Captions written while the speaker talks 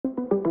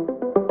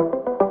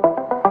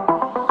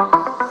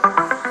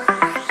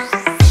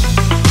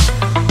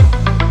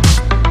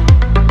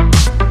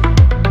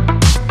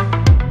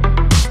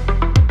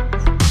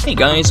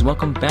guys,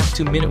 welcome back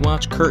to Minute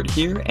Watch. Kurt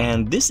here,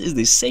 and this is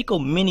the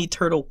Seiko Mini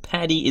Turtle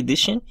PADI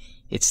edition.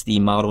 It's the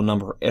model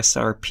number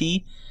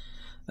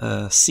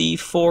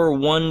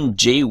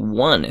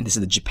SRPC41J1, and this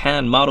is the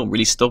Japan model.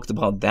 Really stoked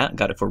about that.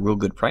 Got it for a real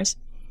good price.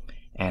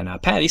 And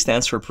PADI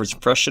stands for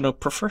Professional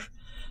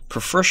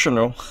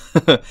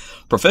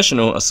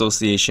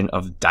Association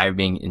of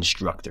Diving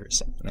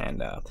Instructors.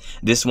 And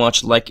this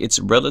watch, like its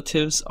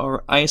relatives,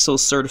 are ISO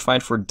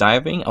certified for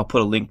diving. I'll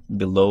put a link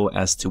below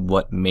as to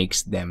what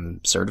makes them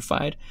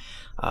certified.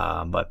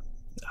 But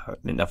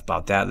enough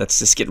about that. Let's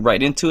just get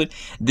right into it.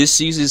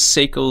 This uses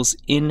Seiko's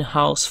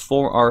in-house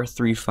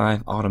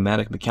 4R35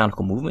 automatic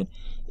mechanical movement.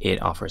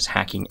 It offers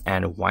hacking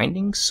and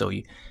winding, so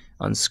you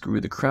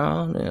unscrew the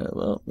crown.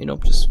 Well, you know,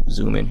 just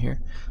zoom in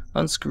here.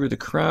 Unscrew the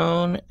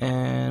crown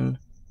and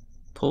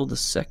pull the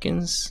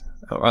seconds,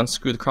 or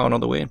unscrew the crown all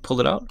the way and pull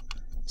it out.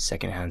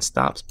 Second hand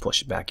stops,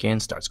 push it back in,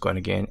 starts going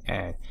again,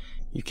 and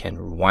you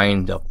can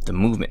wind up the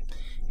movement.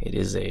 It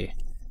is a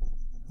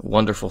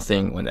wonderful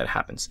thing when that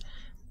happens.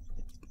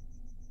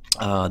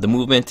 The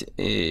movement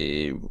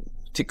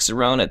ticks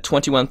around at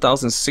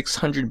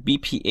 21,600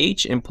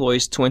 BPH,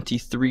 employs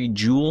 23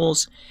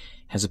 joules,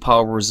 has a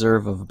power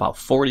reserve of about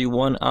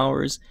 41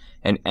 hours,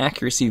 an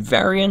accuracy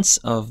variance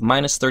of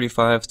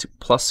 -35 to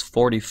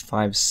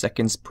 +45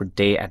 seconds per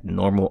day at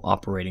normal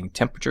operating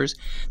temperatures.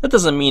 That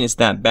doesn't mean it's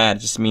that bad.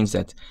 It just means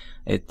that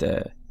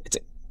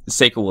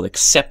Seiko will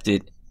accept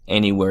it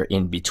anywhere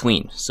in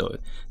between. So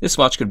this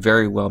watch could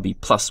very well be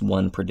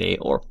 +1 per day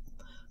or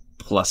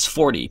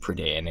 +40 per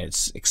day, and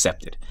it's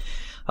accepted.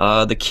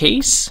 The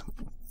case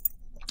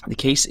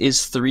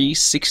is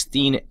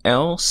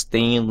 316L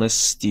stainless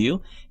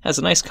steel. Has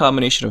a nice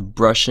combination of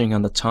brushing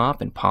on the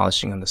top and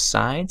polishing on the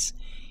sides,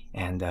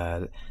 and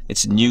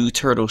its new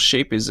turtle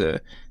shape is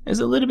a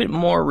little bit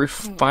more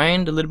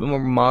refined, a little bit more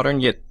modern,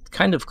 yet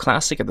kind of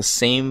classic at the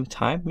same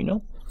time. You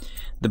know,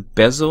 the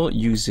bezel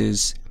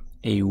uses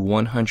a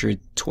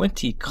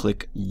 120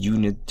 click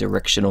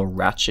unidirectional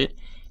ratchet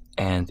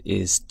and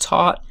is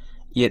taut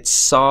yet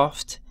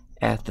soft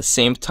at the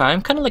same time,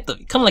 kind of like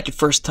your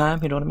first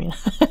time, you know what I mean?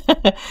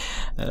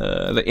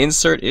 The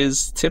insert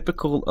is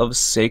typical of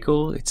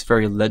Seiko. It's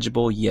very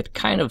legible yet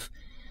kind of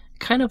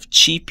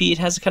cheapy. It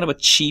has kind of a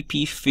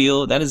cheapy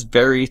feel. That is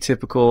very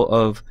typical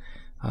of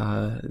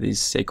these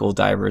Seiko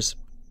divers,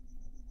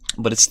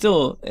 but it's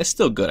still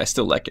good. I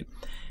still like it.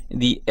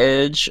 The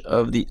edge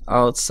of the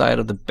outside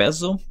of the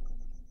bezel,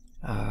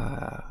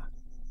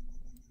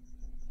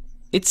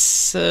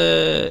 it's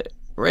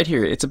right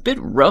here, it's a bit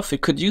rough.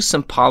 It could use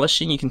some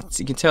polishing. You can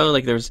tell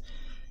like there's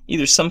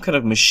either some kind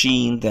of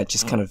machine that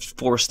just kind of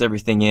forced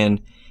everything in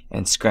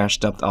and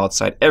scratched up the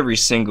outside. Every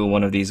single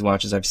one of these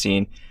watches I've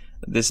seen,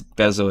 this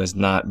bezel is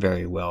not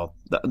very well.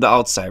 The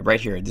outside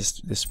right here,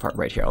 this part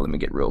right here. Let me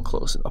get real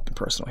close and up and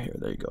personal here.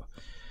 There you go.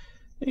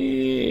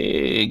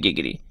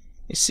 Giggity.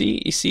 You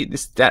see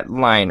that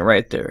line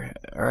right there,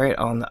 right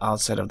on the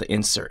outside of the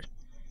insert.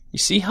 You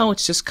see how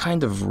it's just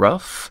kind of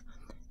rough?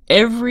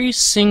 Every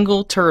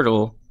single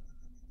turtle,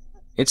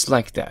 it's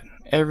like that.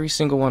 Every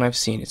single one I've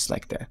seen, it's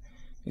like that.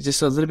 It's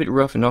just a little bit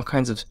rough and all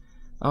kinds of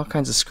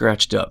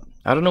scratched up.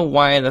 I don't know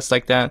why that's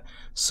like that.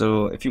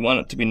 So if you want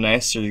it to be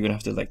nicer, you're gonna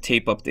have to like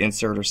tape up the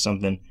insert or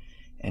something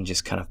and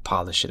just kind of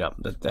polish it up.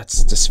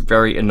 That's just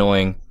very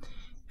annoying.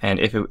 And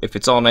if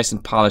it's all nice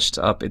and polished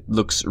up, it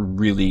looks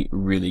really,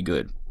 really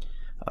good.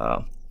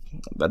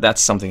 But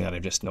that's something that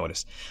I've just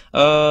noticed.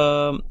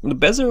 The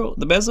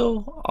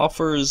bezel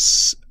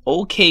offers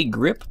okay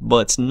grip, but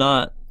it's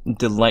not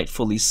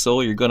delightfully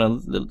so. You're gonna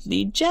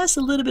need just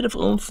a little bit of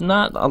oomph,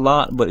 not a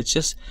lot, but it's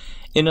just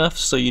enough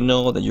so you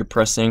know that you're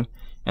pressing.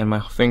 And my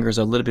fingers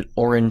are a little bit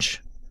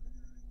orange.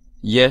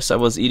 Yes, I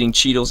was eating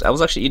Cheetos. I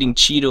was actually eating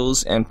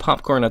Cheetos and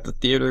popcorn at the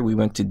theater. We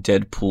went to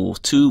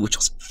Deadpool 2, which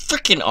was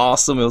freaking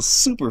awesome. It was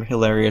super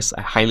hilarious.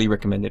 I highly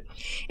recommend it.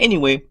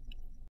 Anyway,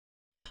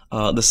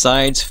 the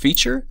sides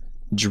feature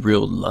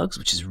drilled lugs,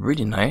 which is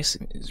really nice.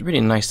 It's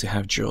really nice to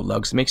have drilled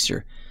lugs. It makes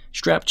your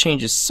strap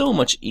changes so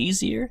much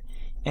easier,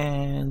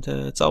 and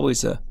it's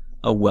always a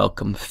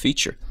welcome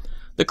feature.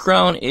 The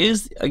crown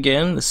is,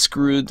 again, the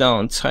screw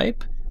down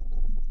type,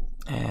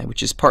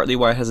 which is partly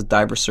why it has a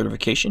diver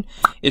certification.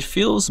 It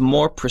feels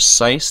more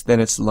precise than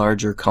its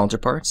larger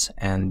counterparts,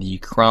 and the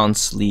crown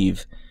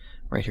sleeve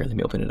right here, let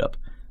me open it up,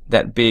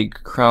 that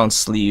big crown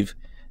sleeve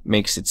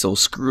makes it so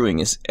screwing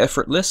is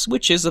effortless,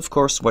 which is of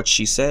course what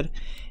she said.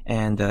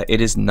 And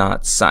it is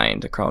not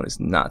signed. The crown is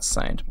not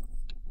signed.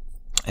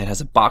 It has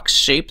a box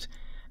shaped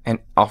and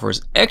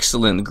offers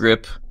excellent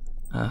grip,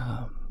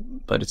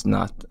 but it's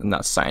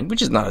not signed,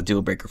 which is not a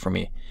deal breaker for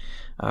me.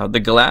 The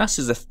glass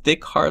is a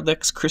thick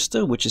Hardlex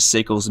crystal, which is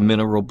Seiko's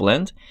mineral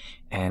blend,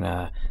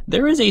 and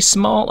there is a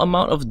small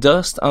amount of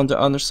dust on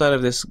the underside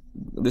of this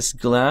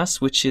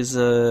glass, which is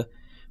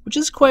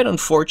quite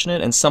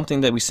unfortunate and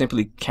something that we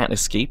simply can't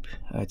escape.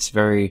 It's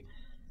very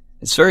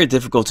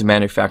difficult to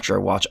manufacture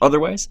a watch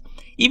otherwise.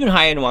 Even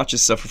high-end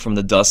watches suffer from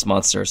the dust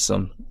monster.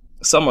 Some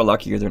are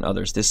luckier than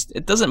others.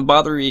 It doesn't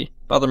bother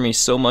bother me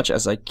so much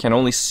as I can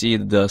only see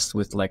the dust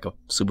with like a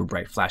super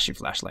bright flashy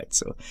flashlight.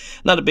 So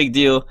not a big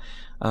deal.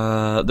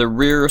 The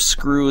rear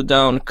screw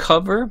down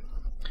cover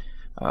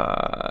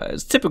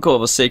is typical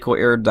of a Seiko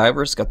air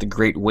diver. It's got the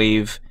great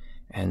wave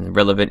and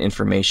relevant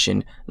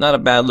information. Not a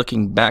bad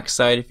looking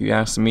backside if you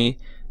ask me.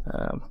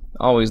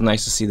 Always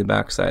nice to see the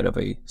backside of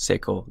a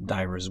Seiko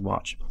diver's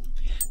watch.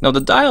 Now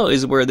the dial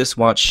is where this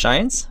watch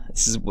shines.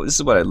 This is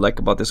what I like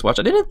about this watch.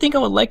 I didn't think I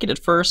would like it at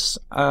first.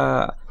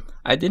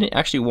 I didn't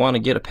actually want to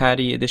get a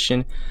PADI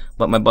edition,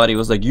 but my buddy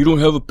was like, "You don't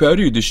have a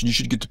PADI edition. You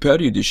should get the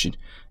PADI edition."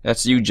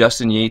 That's you,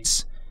 Justin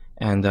Yates,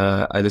 and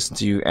I listened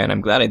to you, and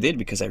I'm glad I did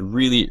because I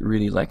really,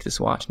 really like this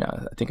watch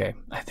now. I think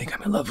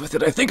I'm in love with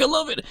it. I think I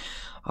love it.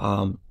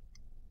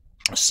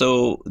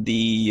 So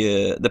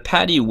the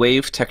PADI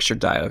wave texture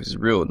dial is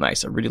real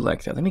nice. I really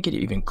like that. Let me get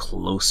it even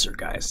closer,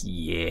 guys.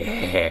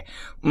 Yeah,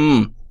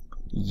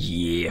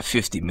 yeah,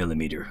 50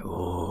 millimeter.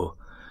 Oh.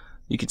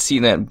 You can see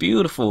that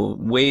beautiful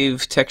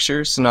wave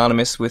texture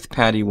synonymous with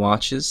PADI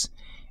watches,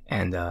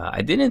 and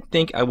I didn't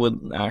think I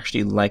would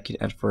actually like it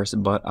at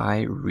first, but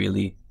I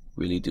really,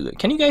 really do it.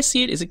 Can you guys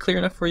see it? Is it clear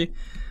enough for you?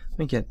 Let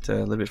me get a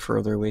little bit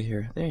further away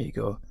here. There you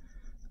go.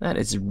 That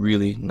is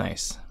really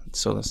nice.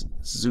 So let's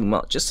zoom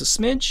out just a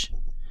smidge.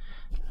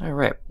 All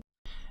right.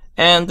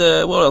 And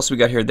what else we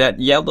got here? That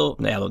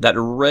that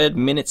red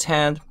minutes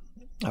hand.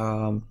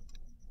 You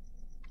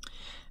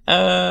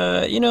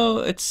know,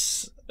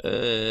 it's.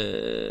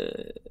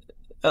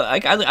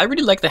 I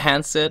really like the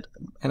handset,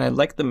 and I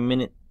like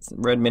the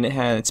red minute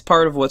hand. It's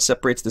part of what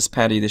separates this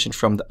PADI edition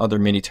from the other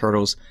mini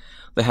turtles.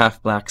 The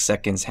half black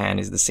seconds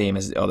hand is the same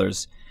as the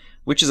others,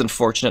 which is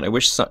unfortunate. I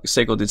wish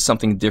Seiko did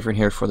something different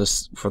here for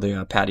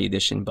the PADI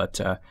edition,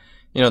 but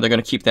you know, they're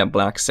gonna keep that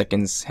black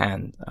seconds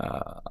hand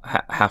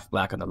half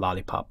black on the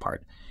lollipop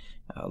part,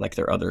 like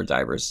their other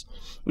divers,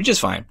 which is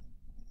fine.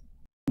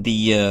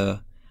 The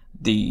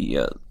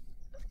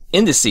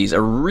indices, I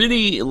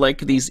really like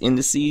these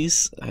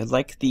indices. I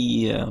like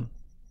the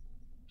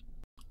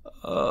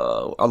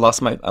I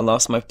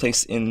lost my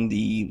place in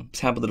the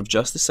tablet of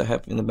justice I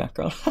have in the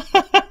background.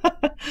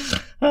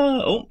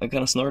 Oh, I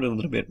kind of snorted a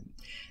little bit.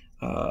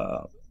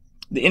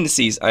 The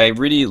indices, I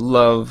really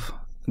love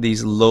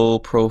these low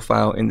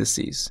profile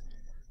indices.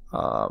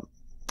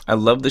 I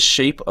love the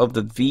shape of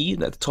the V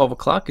at 12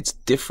 o'clock. It's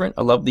different.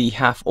 I love the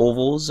half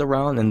ovals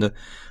around and the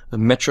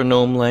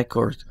metronome like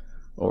or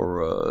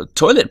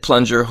toilet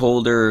plunger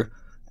holder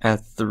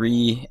at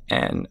 3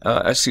 and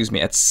at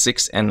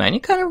 6 and 9.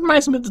 It kind of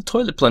reminds me of the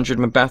toilet plunger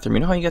in my bathroom.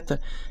 You know how you got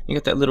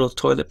that little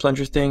toilet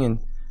plunger thing, and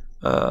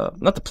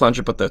not the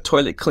plunger but the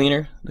toilet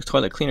cleaner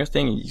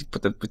thing. You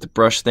put the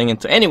brush thing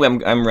into. Anyway,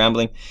 I'm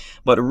rambling,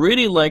 but I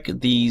really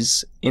like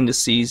these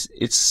indices.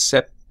 It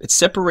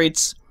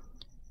separates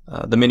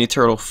the mini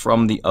turtle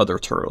from the other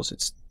turtles.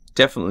 It's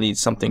definitely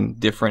something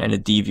different, and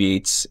it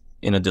deviates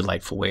in a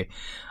delightful way.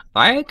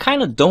 I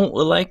kind of don't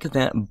like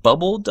that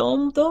bubble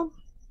dome though.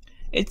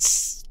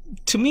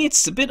 To me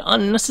it's a bit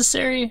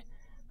unnecessary.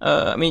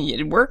 I mean,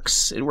 it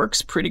works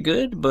pretty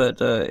good,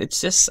 but it's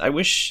just I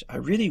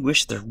really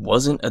wish there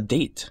wasn't a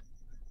date.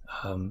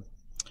 You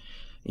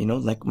know,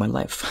 like my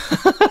life.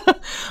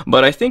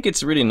 But I think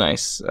it's really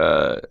nice.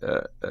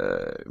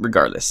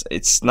 Regardless,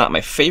 it's not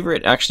my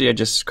favorite. Actually, I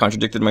just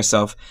contradicted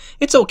myself.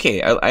 It's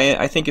okay.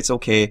 I think it's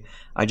okay.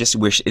 I just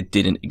wish it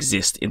didn't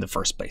exist in the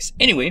first place.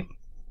 Anyway.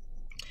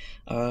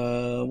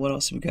 What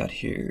else we got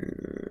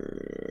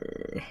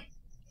here?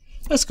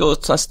 Let's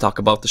talk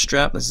about the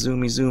strap. Let's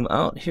zoom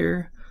out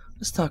here.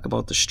 Let's talk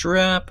about the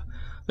strap.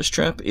 The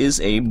strap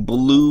is a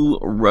blue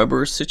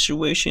rubber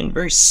situation,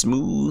 very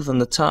smooth on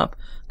the top.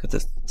 Got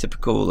the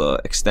typical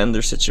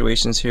extender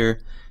situations here.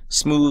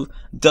 Smooth.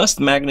 Dust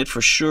magnet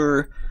for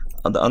sure.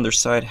 On the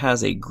underside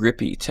has a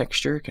grippy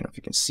texture. I don't know if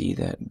you can see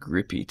that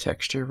grippy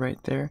texture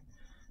right there.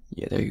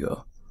 Yeah, there you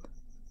go.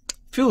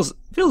 Feels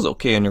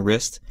okay on your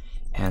wrist.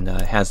 And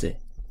it has a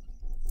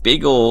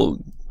big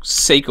old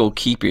Seiko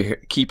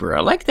keeper. I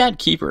like that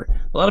keeper.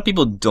 A lot of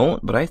people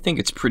don't, but I think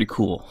it's pretty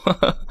cool.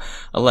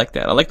 I like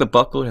that. I like the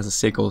buckle. It has a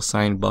Seiko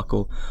signed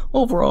buckle.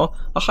 Overall,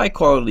 a high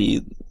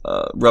quality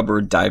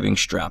rubber diving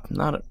strap.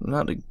 Not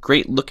a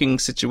great looking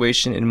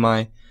situation in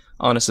my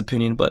honest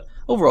opinion, but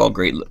overall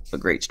a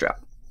great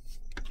strap.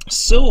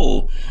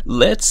 So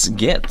let's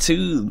get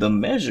to the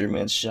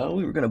measurements, shall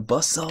we? We're gonna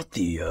bust out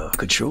the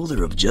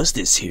controller of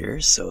justice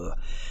here. So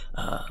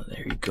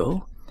there you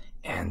go,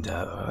 and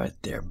right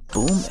there,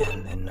 boom,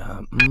 and then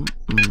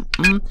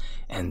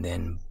and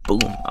then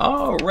boom.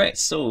 All right,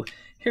 so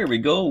here we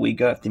go. We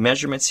got the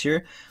measurements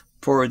here.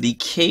 For the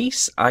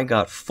case, I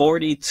got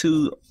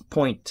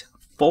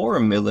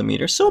 42.4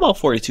 millimeters, so about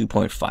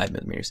 42.5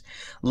 millimeters.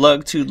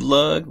 Lug to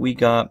lug, we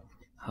got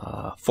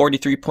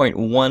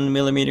 43.1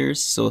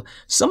 millimeters, so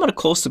somewhat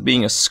close to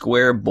being a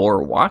square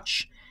bore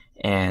watch.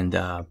 And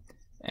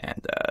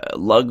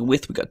lug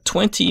width, we got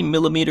 20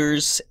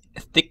 millimeters.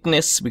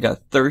 Thickness, we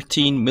got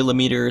 13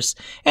 millimeters,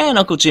 and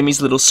Uncle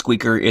Jimmy's little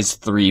squeaker is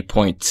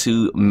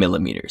 3.2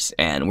 millimeters.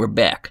 And we're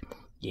back.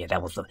 Yeah,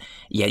 that was the.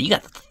 Yeah, you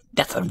got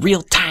That's a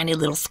real tiny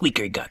little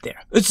squeaker you got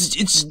there.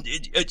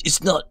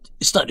 It's not.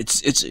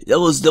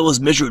 That was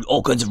measured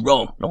all kinds of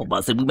wrong. No,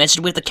 boss, we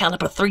measured with the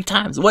caliper 3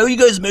 times. Why were you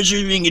guys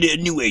measuring it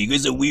anyway? You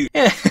guys are weird.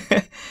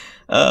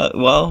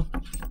 Well,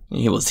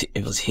 it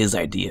was his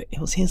idea. It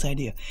was his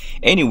idea.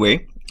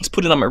 Anyway, let's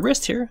put it on my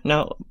wrist here.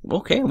 Now,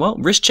 okay, well,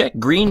 wrist check,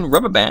 green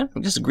rubber band.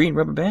 Just a green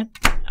rubber band.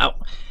 Ow.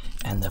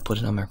 And put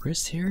it on my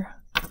wrist here.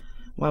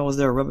 Why was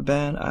there a rubber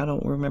band? I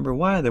don't remember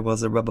why there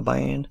was a rubber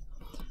band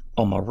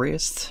on my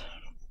wrist.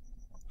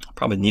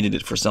 Probably needed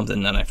it for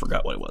something and I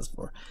forgot what it was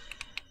for.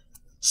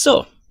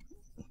 So,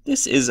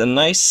 this is a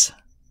nice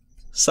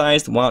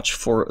sized watch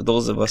for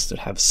those of us that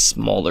have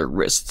smaller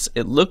wrists.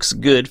 It looks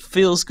good,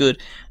 feels good.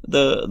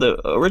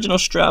 The original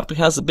strap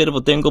has a bit of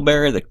a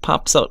dingleberry that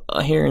pops out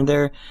here and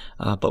there,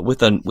 but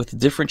with a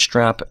different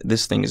strap,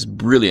 this thing is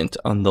brilliant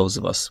on those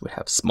of us who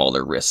have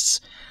smaller wrists.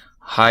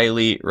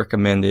 Highly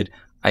recommended.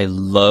 I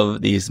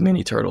love these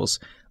mini turtles.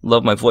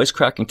 Love my voice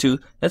cracking too.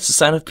 That's a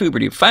sign of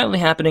puberty finally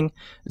happening.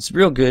 It's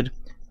real good.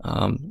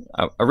 I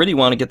really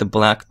want to get the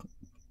black.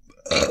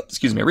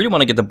 Excuse me. I really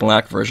want to get the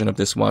black version of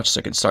this watch so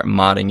I can start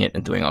modding it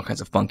and doing all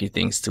kinds of funky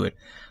things to it.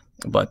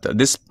 But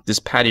this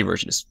PADI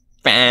version is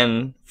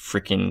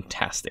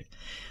fan-freaking-tastic.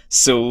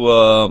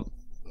 So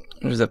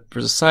there's a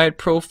side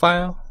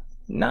profile.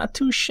 Not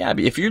too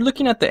shabby. If you're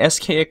looking at the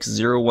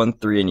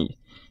SKX013 and you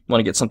want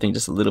to get something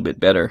just a little bit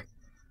better,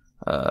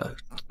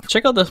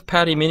 check out the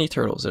PADI mini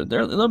turtles.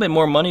 They're a little bit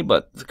more money,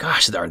 but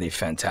gosh, are they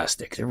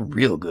fantastic. They're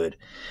real good.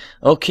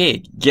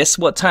 Okay, guess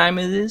what time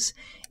it is?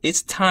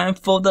 It's time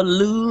for the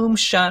Lume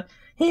Shot.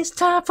 It's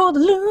time for the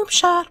Lume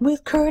Shot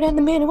with Kurt and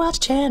the Mini Watch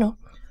channel.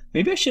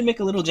 Maybe I should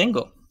make a little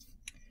jingle.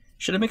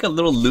 Should I make a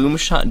little Lume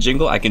Shot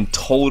jingle? I can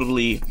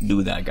totally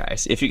do that,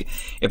 guys. If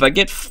I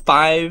get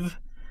 5,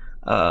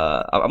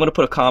 I'm gonna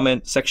put a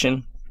comment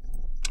section.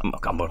 I'm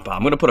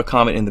gonna put a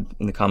comment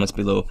in the comments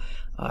below,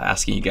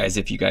 asking you guys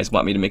if you guys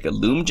want me to make a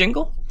Lume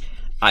jingle.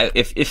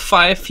 If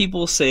 5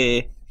 people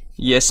say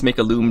yes, make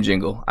a Lume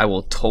jingle, I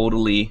will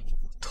totally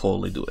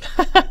do it.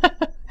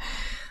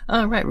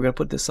 All right, we're gonna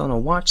put this on a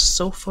watch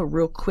sofa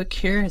real quick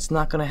here. It's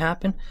not gonna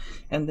happen,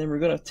 and then we're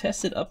gonna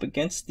test it up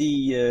against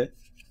the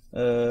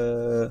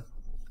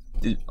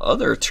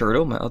other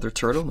turtle,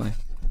 my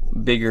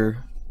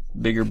bigger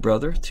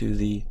brother to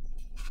the.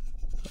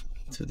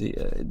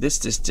 This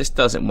just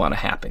doesn't want to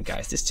happen,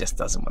 guys. This just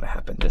doesn't want to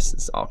happen. This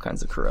is all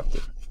kinds of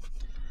corrupted.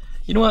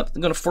 You know what?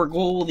 I'm gonna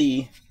forego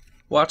the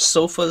watch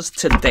sofas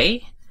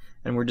today,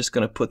 and we're just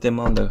gonna put them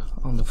on the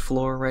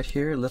floor right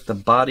here. Let the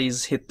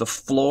bodies hit the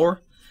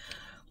floor.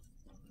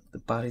 The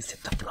bodies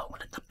hit the floor.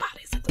 Let the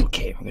bodies hit the.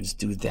 Okay, we're gonna just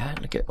do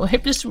that. Okay. Well, hey,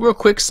 just a real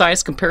quick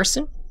size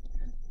comparison.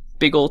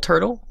 Big old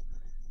turtle,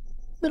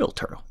 little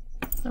turtle.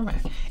 All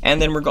right,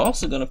 and then we're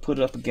also gonna put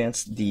it up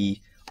against the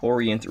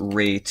Orient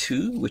Ray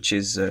II, which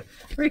is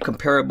very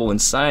comparable in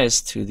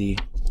size to the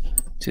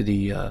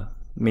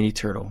mini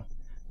turtle.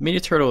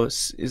 Mini turtle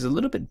is a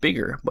little bit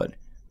bigger, but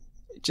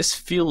it just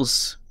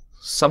feels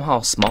somehow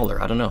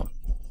smaller. I don't know.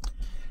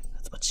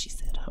 That's what she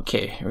said.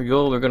 Okay, here we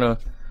go. We're gonna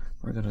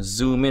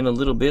zoom in a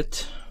little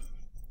bit.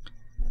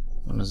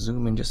 I'm gonna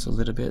zoom in just a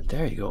little bit.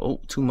 There you go.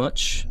 Oh, too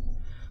much.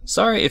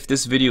 Sorry if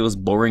this video is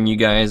boring you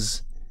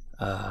guys.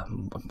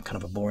 I'm kind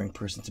of a boring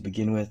person to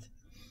begin with.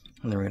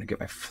 And then we're gonna get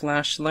my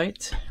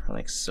flashlight,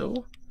 like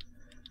so,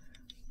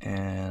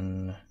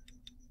 and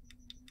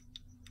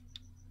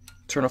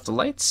turn off the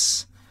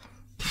lights.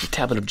 Take the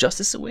tablet of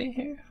justice away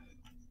here,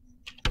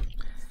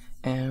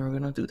 and we're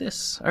gonna do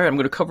this. All right, I'm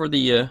gonna cover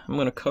the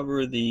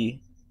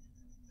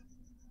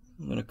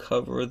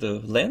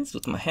lens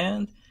with my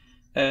hand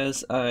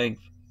as I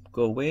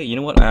go away. You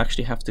know what? I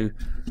actually have to.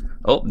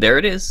 Oh, there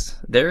it is.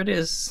 There it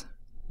is.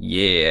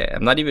 Yeah,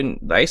 I'm not even.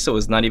 The ISO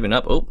is not even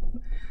up. Oh.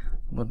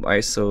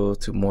 ISO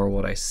to more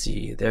what I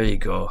see. There you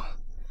go.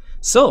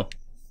 So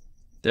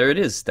there it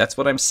is. That's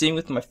what I'm seeing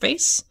with my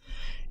face,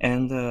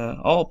 and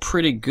all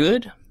pretty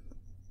good.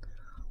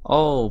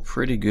 All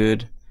pretty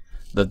good.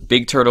 The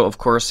big turtle, of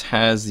course,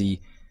 has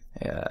the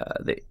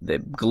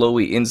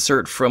glowy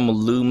insert from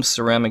Lume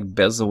ceramic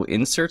bezel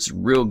inserts.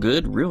 Real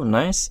good, real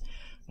nice.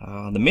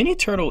 The mini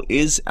turtle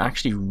is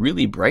actually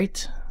really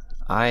bright.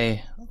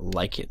 I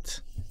like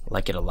it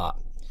a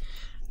lot,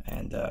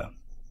 and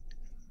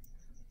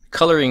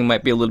coloring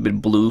might be a little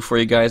bit blue for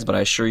you guys, but I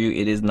assure you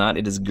it is not.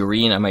 It is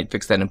green. I might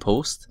fix that in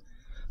post.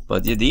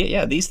 But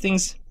yeah, these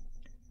things.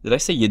 Did I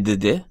say you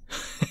did it?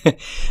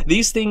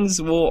 These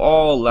things will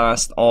all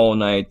last all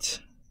night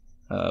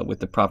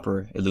with the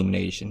proper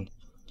illumination.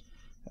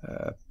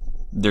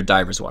 They're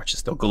divers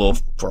watches. They'll glow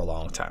for a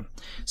long time.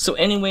 So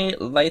anyway,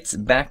 lights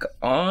back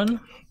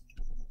on.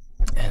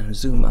 And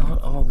zoom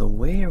out all the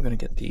way. We're gonna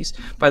get these.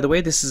 By the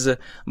way, this is a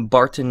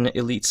Barton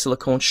Elite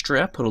silicone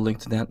strap. Put a link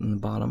to that in the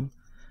bottom.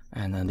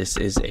 And then this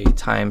is a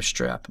time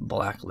strap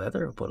black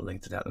leather. I'll put a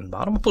link to that in the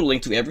bottom. I'll put a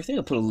link to everything.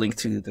 I'll put a link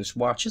to the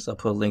watches. I'll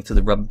put a link to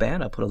the rubber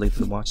band. I'll put a link to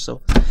the watch.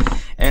 So,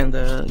 and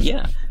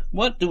yeah,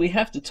 what do we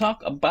have to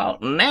talk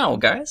about now,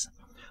 guys?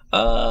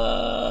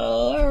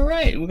 All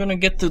right, we're gonna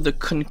get to the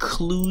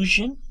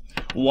conclusion.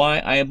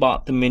 why I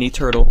bought the mini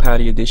turtle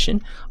PADI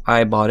edition.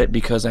 I bought it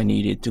because I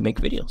needed to make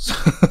videos.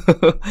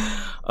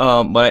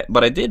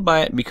 But I did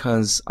buy it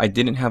because I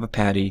didn't have a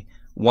PADI,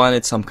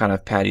 wanted some kind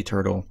of PADI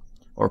turtle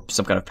or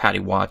some kind of PADI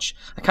watch.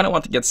 I kind of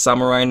want to get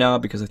Samurai now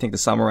because I think the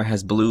Samurai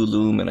has blue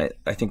lume, and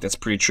I think that's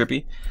pretty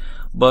trippy.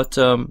 But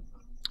I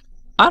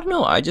don't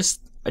know, I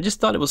just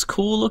thought it was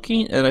cool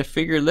looking, and I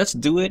figured let's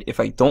do it. If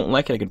I don't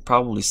like it, I could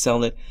probably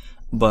sell it.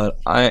 But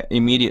I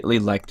immediately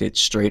liked it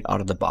straight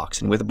out of the box,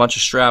 and with a bunch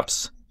of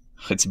straps,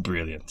 it's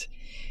brilliant.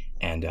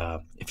 And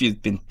if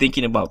you've been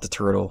thinking about the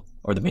turtle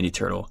or the mini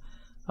turtle,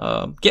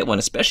 get one,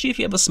 especially if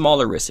you have a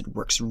smaller wrist. It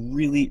works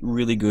really,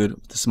 really good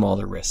with the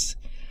smaller wrists.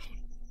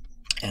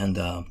 And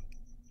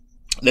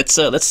let's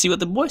see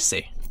what the boys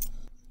say.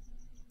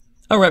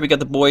 All right, we got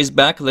the boys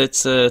back.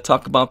 Let's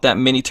talk about that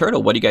mini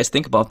turtle. What do you guys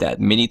think about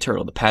that mini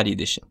turtle, the PADI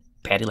edition?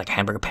 PADI, like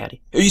hamburger patty.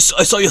 Hey,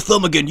 I saw your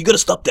thumb again. You gotta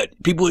stop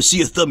that. People will see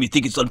your thumb, you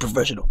think it's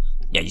unprofessional.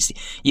 Yeah, you see,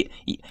 you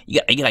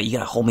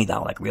gotta hold me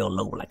down like real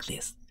low, like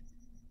this.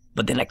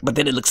 But then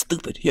it looks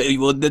stupid. Yeah,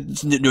 well,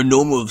 that's your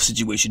normal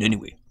situation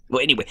anyway.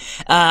 Well, anyway,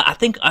 I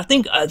think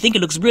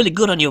it looks really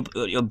good on your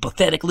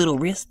pathetic little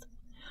wrist.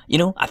 You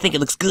know, I think it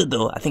looks good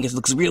though. I think it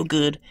looks real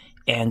good,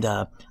 and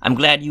I'm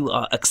glad you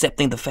are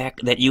accepting the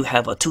fact that you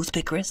have a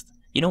toothpick wrist.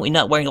 You know, you're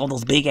not wearing all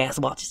those big ass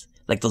watches.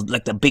 Like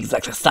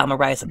the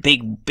samurai. It's a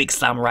big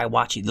samurai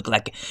watch. You look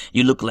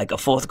like a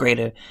fourth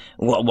grader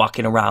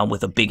walking around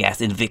with a big ass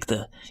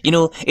Invicta. You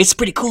know, it's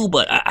pretty cool,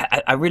 but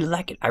I really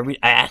like it. I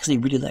actually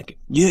really like it.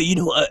 Yeah, you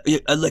know,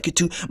 I like it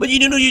too. But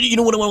you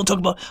know what I want to talk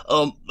about?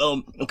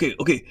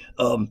 Okay.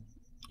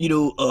 You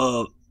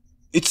know,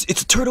 it's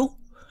a turtle,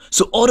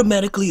 so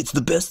automatically it's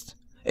the best.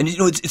 And you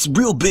know, it's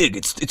real big.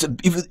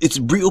 It's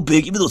real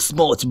big. Even though it's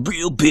small, it's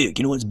real big.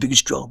 You know, it's big and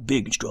strong.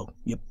 Big and strong.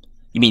 Yep.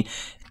 You mean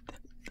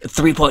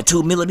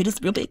 3.2 millimeters,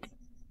 real big.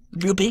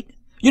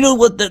 You know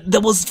what?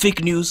 That was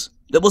fake news.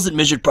 That wasn't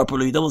measured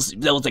properly. That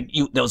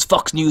was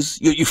Fox News.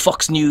 You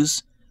Fox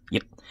News.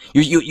 Yep.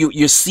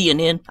 You're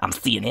CNN. I'm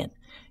CNN.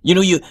 You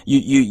know you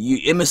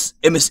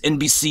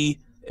MSNBC,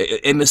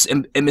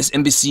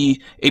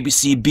 MSNBC,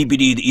 ABC,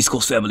 BBD, the East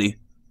Coast family.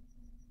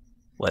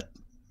 What?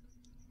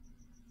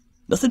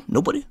 Nothing.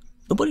 Nobody.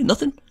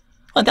 Nothing.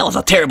 Oh, that was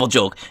a terrible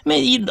joke,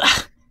 man.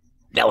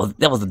 That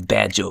was a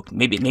bad joke.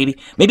 Maybe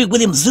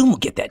William Zoom will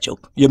get that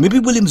joke. Yeah, maybe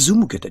William Zoom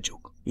will get that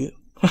joke. Yeah.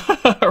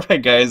 All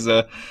right, guys.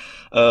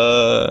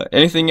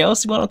 Anything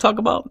else you want to talk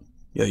about?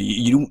 Yeah,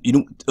 you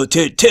don't.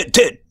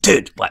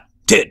 Ted. What?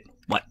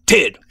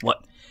 Ted.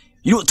 What?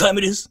 You know what time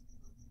it is?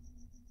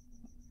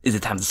 Is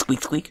it time to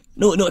squeak?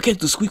 No, I can't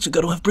do squeaks. I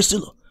don't have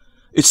Priscilla.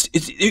 It's.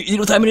 You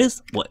know what time it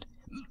is? What?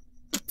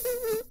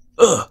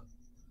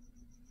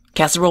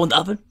 Casserole in the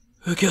oven.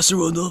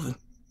 Casserole in the oven.